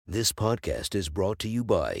This podcast is brought to you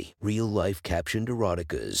by Real Life Captioned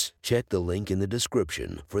Eroticas. Check the link in the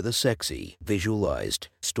description for the sexy, visualized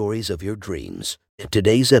stories of your dreams.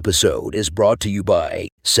 Today's episode is brought to you by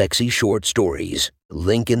Sexy Short Stories.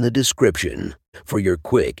 Link in the description for your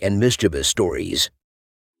quick and mischievous stories.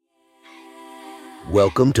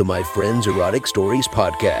 Welcome to my friend's Erotic Stories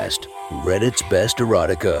podcast, Reddit's Best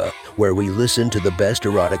Erotica, where we listen to the best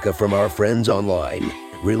erotica from our friends online.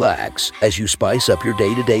 Relax as you spice up your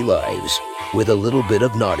day-to-day lives with a little bit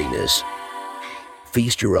of naughtiness.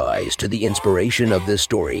 Feast your eyes to the inspiration of this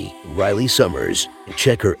story, Riley Summers.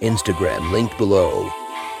 Check her Instagram linked below,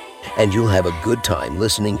 and you'll have a good time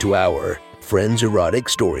listening to our friends' erotic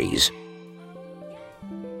stories.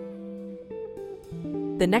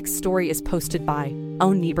 The next story is posted by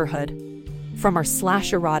Own Neighborhood. From our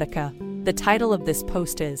 /erotica, the title of this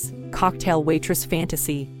post is Cocktail Waitress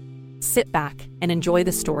Fantasy. Sit back and enjoy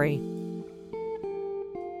the story.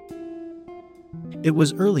 It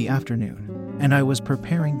was early afternoon, and I was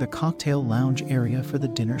preparing the cocktail lounge area for the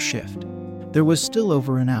dinner shift. There was still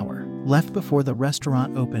over an hour left before the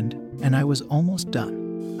restaurant opened, and I was almost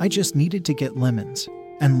done. I just needed to get lemons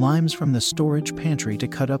and limes from the storage pantry to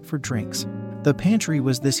cut up for drinks. The pantry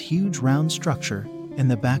was this huge round structure in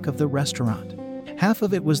the back of the restaurant. Half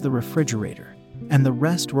of it was the refrigerator, and the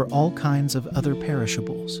rest were all kinds of other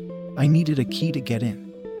perishables. I needed a key to get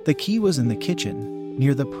in. The key was in the kitchen,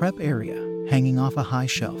 near the prep area, hanging off a high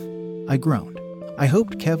shelf. I groaned. I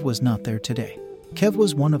hoped Kev was not there today. Kev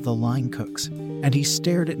was one of the line cooks, and he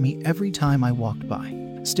stared at me every time I walked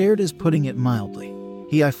by. Stared is putting it mildly.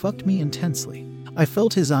 I fucked me intensely. I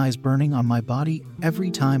felt his eyes burning on my body every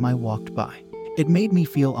time I walked by. It made me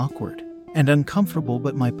feel awkward and uncomfortable,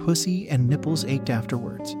 but my pussy and nipples ached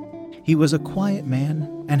afterwards. He was a quiet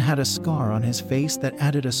man and had a scar on his face that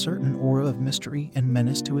added a certain aura of mystery and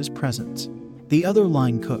menace to his presence. The other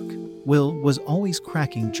line cook, Will, was always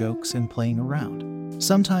cracking jokes and playing around.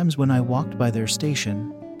 Sometimes when I walked by their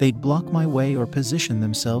station, they'd block my way or position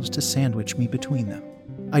themselves to sandwich me between them.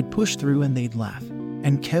 I'd push through and they'd laugh,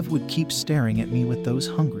 and Kev would keep staring at me with those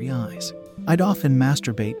hungry eyes. I'd often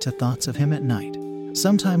masturbate to thoughts of him at night.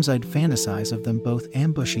 Sometimes I'd fantasize of them both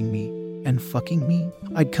ambushing me and fucking me.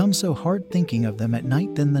 I'd come so hard thinking of them at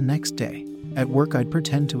night, then the next day, at work, I'd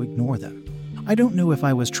pretend to ignore them. I don't know if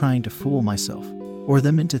I was trying to fool myself or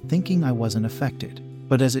them into thinking I wasn't affected,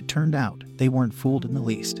 but as it turned out, they weren't fooled in the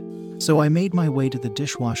least. So I made my way to the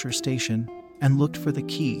dishwasher station and looked for the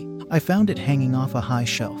key. I found it hanging off a high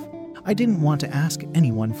shelf. I didn't want to ask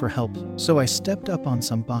anyone for help, so I stepped up on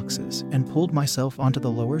some boxes and pulled myself onto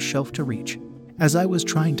the lower shelf to reach. As I was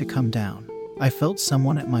trying to come down, I felt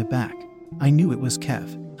someone at my back. I knew it was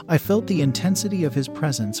Kev. I felt the intensity of his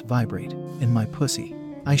presence vibrate in my pussy.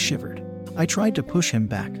 I shivered. I tried to push him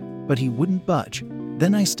back, but he wouldn't budge.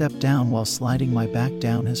 Then I stepped down while sliding my back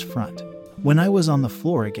down his front. When I was on the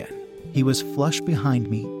floor again, he was flush behind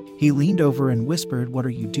me. He leaned over and whispered, "What are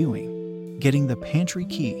you doing?" "Getting the pantry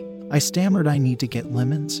key." I stammered, "I need to get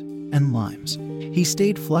lemons and limes." He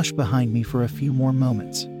stayed flush behind me for a few more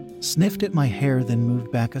moments, sniffed at my hair, then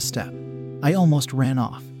moved back a step. I almost ran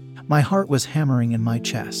off. My heart was hammering in my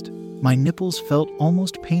chest. My nipples felt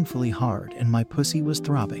almost painfully hard and my pussy was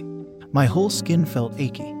throbbing. My whole skin felt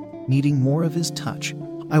achy, needing more of his touch.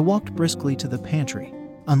 I walked briskly to the pantry,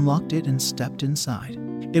 unlocked it and stepped inside.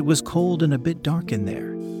 It was cold and a bit dark in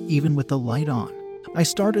there, even with the light on. I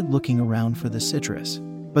started looking around for the citrus,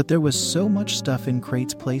 but there was so much stuff in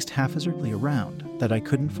crates placed haphazardly around that I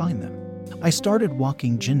couldn't find them. I started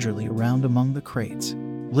walking gingerly around among the crates,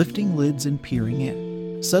 lifting lids and peering in.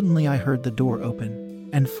 Suddenly I heard the door open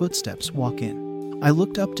and footsteps walk in. I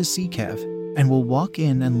looked up to see Kev and Will walk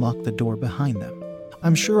in and lock the door behind them.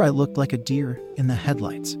 I'm sure I looked like a deer in the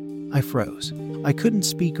headlights. I froze. I couldn't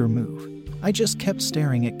speak or move. I just kept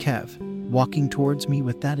staring at Kev, walking towards me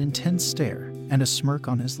with that intense stare and a smirk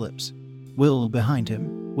on his lips. Will, behind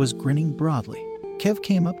him, was grinning broadly. Kev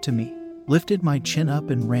came up to me, lifted my chin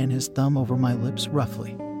up and ran his thumb over my lips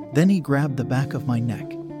roughly. Then he grabbed the back of my neck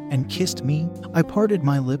and kissed me. I parted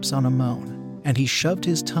my lips on a moan, and he shoved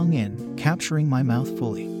his tongue in, capturing my mouth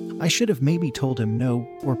fully. I should have maybe told him no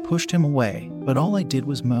or pushed him away, but all I did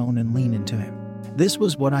was moan and lean into him. This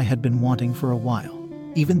was what I had been wanting for a while,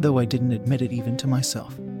 even though I didn't admit it even to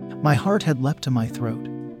myself. My heart had leapt to my throat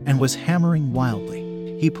and was hammering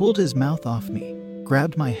wildly. He pulled his mouth off me,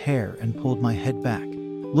 grabbed my hair and pulled my head back,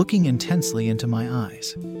 looking intensely into my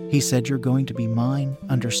eyes. He said, "You're going to be mine,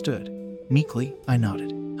 understood?" Meekly, I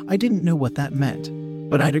nodded. I didn't know what that meant,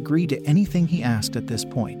 but I'd agree to anything he asked at this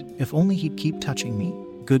point, if only he'd keep touching me.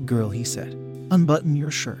 "Good girl," he said. "Unbutton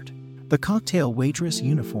your shirt." The cocktail waitress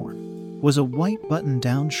uniform was a white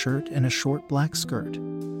button-down shirt and a short black skirt.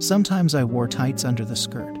 Sometimes I wore tights under the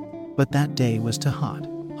skirt, but that day was too hot.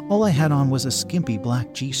 All I had on was a skimpy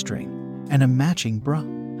black G-string and a matching bra.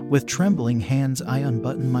 With trembling hands, I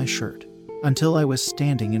unbuttoned my shirt until I was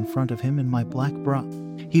standing in front of him in my black bra.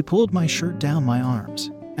 He pulled my shirt down my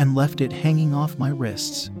arms and left it hanging off my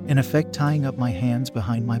wrists, in effect tying up my hands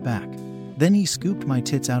behind my back. Then he scooped my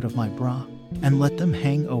tits out of my bra and let them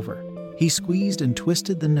hang over. He squeezed and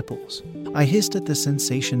twisted the nipples. I hissed at the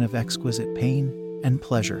sensation of exquisite pain and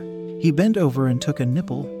pleasure. He bent over and took a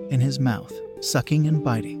nipple in his mouth, sucking and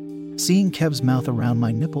biting. Seeing Kev's mouth around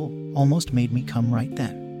my nipple almost made me come right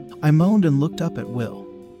then. I moaned and looked up at Will,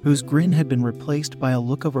 whose grin had been replaced by a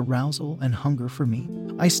look of arousal and hunger for me.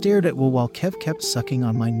 I stared at Will while Kev kept sucking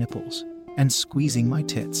on my nipples and squeezing my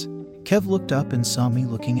tits. Kev looked up and saw me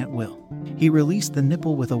looking at Will. He released the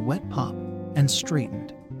nipple with a wet pop and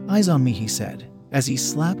straightened. "Eyes on me," he said, as he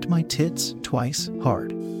slapped my tits twice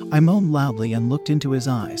hard. I moaned loudly and looked into his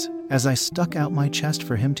eyes as I stuck out my chest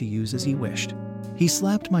for him to use as he wished. He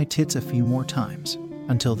slapped my tits a few more times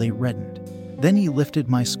until they reddened. Then he lifted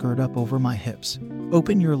my skirt up over my hips.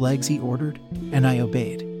 "Open your legs," he ordered, and I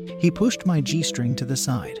obeyed. He pushed my G-string to the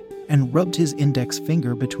side and rubbed his index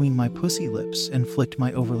finger between my pussy lips and flicked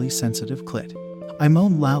my overly sensitive clit. I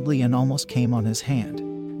moaned loudly and almost came on his hand.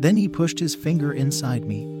 Then he pushed his finger inside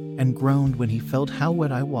me and groaned when he felt how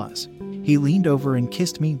wet I was. He leaned over and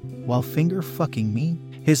kissed me while finger fucking me.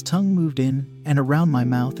 His tongue moved in and around my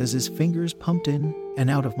mouth as his fingers pumped in and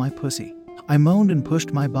out of my pussy. I moaned and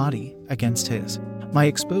pushed my body against his. My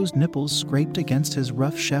exposed nipples scraped against his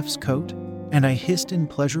rough chef's coat, and I hissed in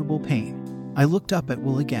pleasurable pain. I looked up at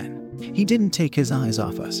Will again. He didn't take his eyes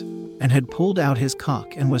off us and had pulled out his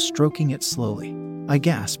cock and was stroking it slowly. I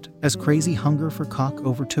gasped as crazy hunger for cock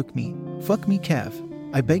overtook me. "Fuck me, Kev,"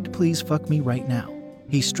 I begged. "Please fuck me right now."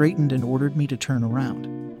 He straightened and ordered me to turn around.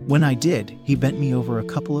 When I did, he bent me over a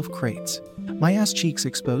couple of crates. My ass cheeks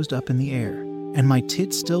exposed up in the air, and my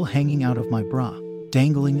tits still hanging out of my bra,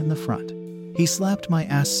 dangling in the front. He slapped my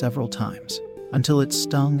ass several times until it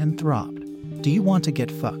stung and throbbed. "Do you want to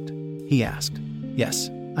get fucked?" he asked. "Yes,"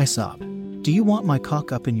 I sobbed. "Do you want my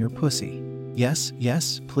cock up in your pussy?" "Yes,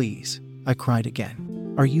 yes, please," I cried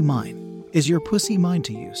again. "Are you mine? Is your pussy mine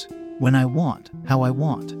to use when I want, how I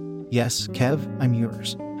want?" "Yes, Kev, I'm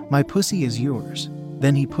yours. My pussy is yours."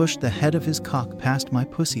 Then he pushed the head of his cock past my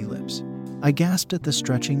pussy lips. I gasped at the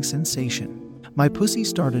stretching sensation. My pussy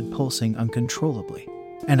started pulsing uncontrollably,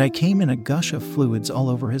 and I came in a gush of fluids all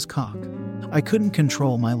over his cock. I couldn't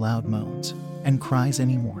control my loud moans and cries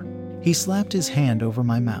anymore. He slapped his hand over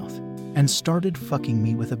my mouth and started fucking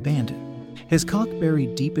me with abandon. His cock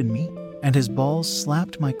buried deep in me, and his balls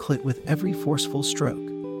slapped my clit with every forceful stroke.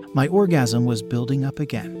 My orgasm was building up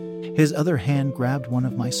again. His other hand grabbed one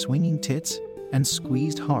of my swinging tits and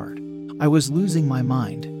squeezed hard. I was losing my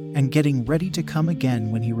mind and getting ready to come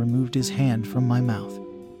again when he removed his hand from my mouth.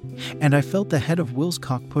 And I felt the head of Will's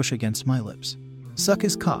cock push against my lips. "Suck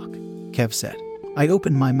his cock," Kev said. I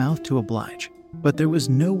opened my mouth to oblige, but there was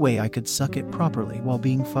no way I could suck it properly while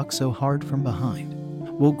being fucked so hard from behind.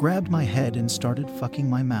 Will grabbed my head and started fucking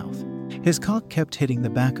my mouth. His cock kept hitting the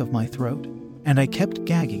back of my throat, and I kept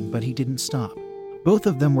gagging, but he didn't stop. Both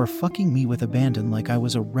of them were fucking me with abandon like I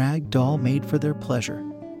was a rag doll made for their pleasure.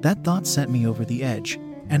 That thought sent me over the edge,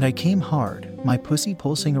 and I came hard, my pussy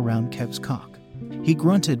pulsing around Kev's cock. He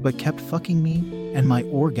grunted but kept fucking me, and my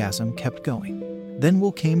orgasm kept going. Then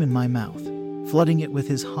Will came in my mouth, flooding it with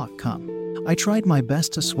his hot cum. I tried my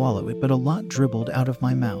best to swallow it, but a lot dribbled out of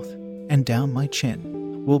my mouth and down my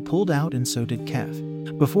chin. Will pulled out, and so did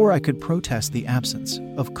Kev. Before I could protest the absence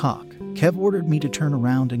of cock, Kev ordered me to turn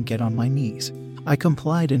around and get on my knees. I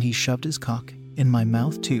complied, and he shoved his cock in my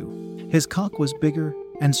mouth too. His cock was bigger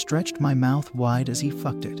and stretched my mouth wide as he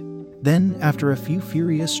fucked it. Then, after a few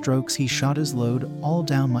furious strokes, he shot his load all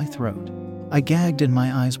down my throat. I gagged and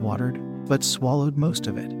my eyes watered, but swallowed most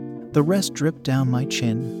of it. The rest dripped down my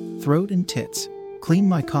chin, throat, and tits. "Clean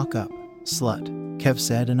my cock up, slut," Kev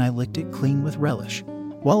said, and I licked it clean with relish.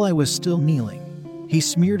 While I was still kneeling, he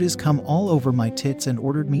smeared his cum all over my tits and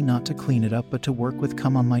ordered me not to clean it up but to work with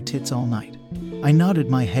cum on my tits all night. I nodded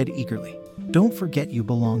my head eagerly. "Don't forget you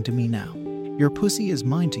belong to me now. Your pussy is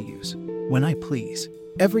mine to use when I please.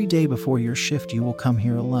 Every day before your shift you will come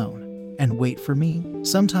here alone and wait for me.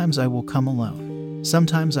 Sometimes I will come alone.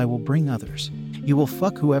 Sometimes I will bring others. You will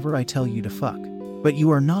fuck whoever I tell you to fuck, but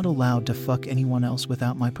you are not allowed to fuck anyone else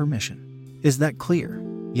without my permission. Is that clear?"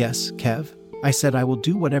 "Yes, Kev," I said. "I will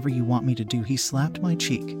do whatever you want me to do." He slapped my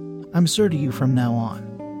cheek. "I'm sir to you from now on.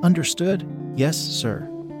 Understood?" "Yes, sir,"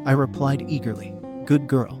 I replied eagerly. "Good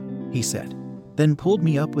girl," he said. then pulled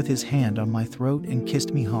me up with his hand on my throat and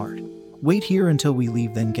kissed me hard. "Wait here until we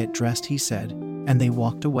leave, then get dressed," he said, and they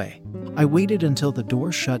walked away. I waited until the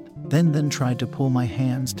door shut, then tried to pull my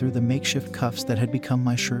hands through the makeshift cuffs that had become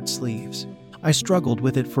my shirt sleeves. I struggled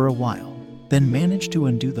with it for a while, then managed to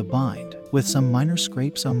undo the bind, with some minor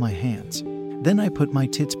scrapes on my hands. Then I put my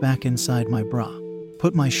tits back inside my bra,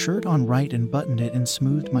 put my shirt on right and buttoned it and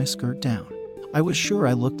smoothed my skirt down. I was sure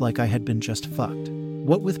I looked like I had been just fucked.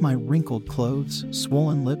 What with my wrinkled clothes,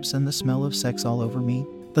 swollen lips, and the smell of sex all over me,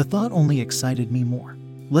 the thought only excited me more.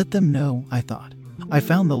 Let them know, I thought. I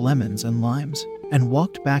found the lemons and limes and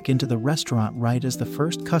walked back into the restaurant right as the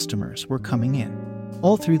first customers were coming in.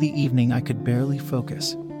 All through the evening I could barely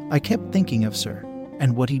focus. I kept thinking of Sir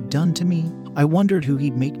and what he'd done to me. I wondered who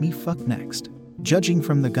he'd make me fuck next. Judging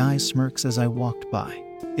from the guy's smirks as I walked by,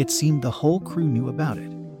 it seemed the whole crew knew about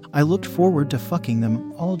it. I looked forward to fucking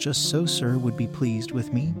them all just so Sir would be pleased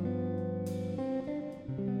with me.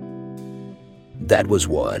 That was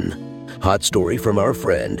one hot story from our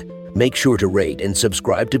friend. Make sure to rate and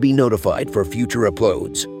subscribe to be notified for future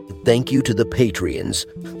uploads. Thank you to the Patreons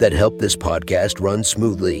that help this podcast run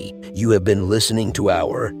smoothly. You have been listening to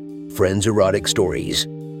our Friends Erotic Stories.